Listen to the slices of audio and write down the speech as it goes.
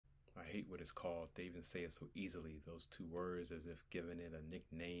hate what it's called. They even say it so easily. Those two words, as if giving it a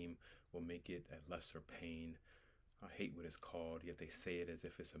nickname will make it a lesser pain. I hate what it's called, yet they say it as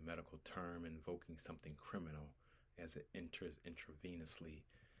if it's a medical term invoking something criminal as it enters intravenously.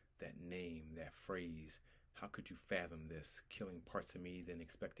 That name, that phrase, how could you fathom this? Killing parts of me, then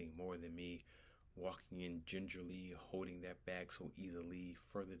expecting more than me. Walking in gingerly, holding that bag so easily,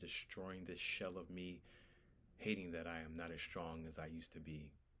 further destroying this shell of me. Hating that I am not as strong as I used to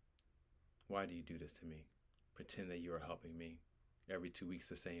be. Why do you do this to me? Pretend that you are helping me. Every 2 weeks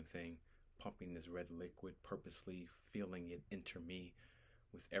the same thing. Pumping this red liquid purposely, feeling it enter me.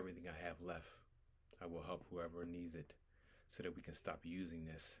 With everything I have left, I will help whoever needs it, so that we can stop using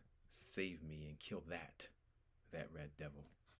this. Save me and kill that red devil.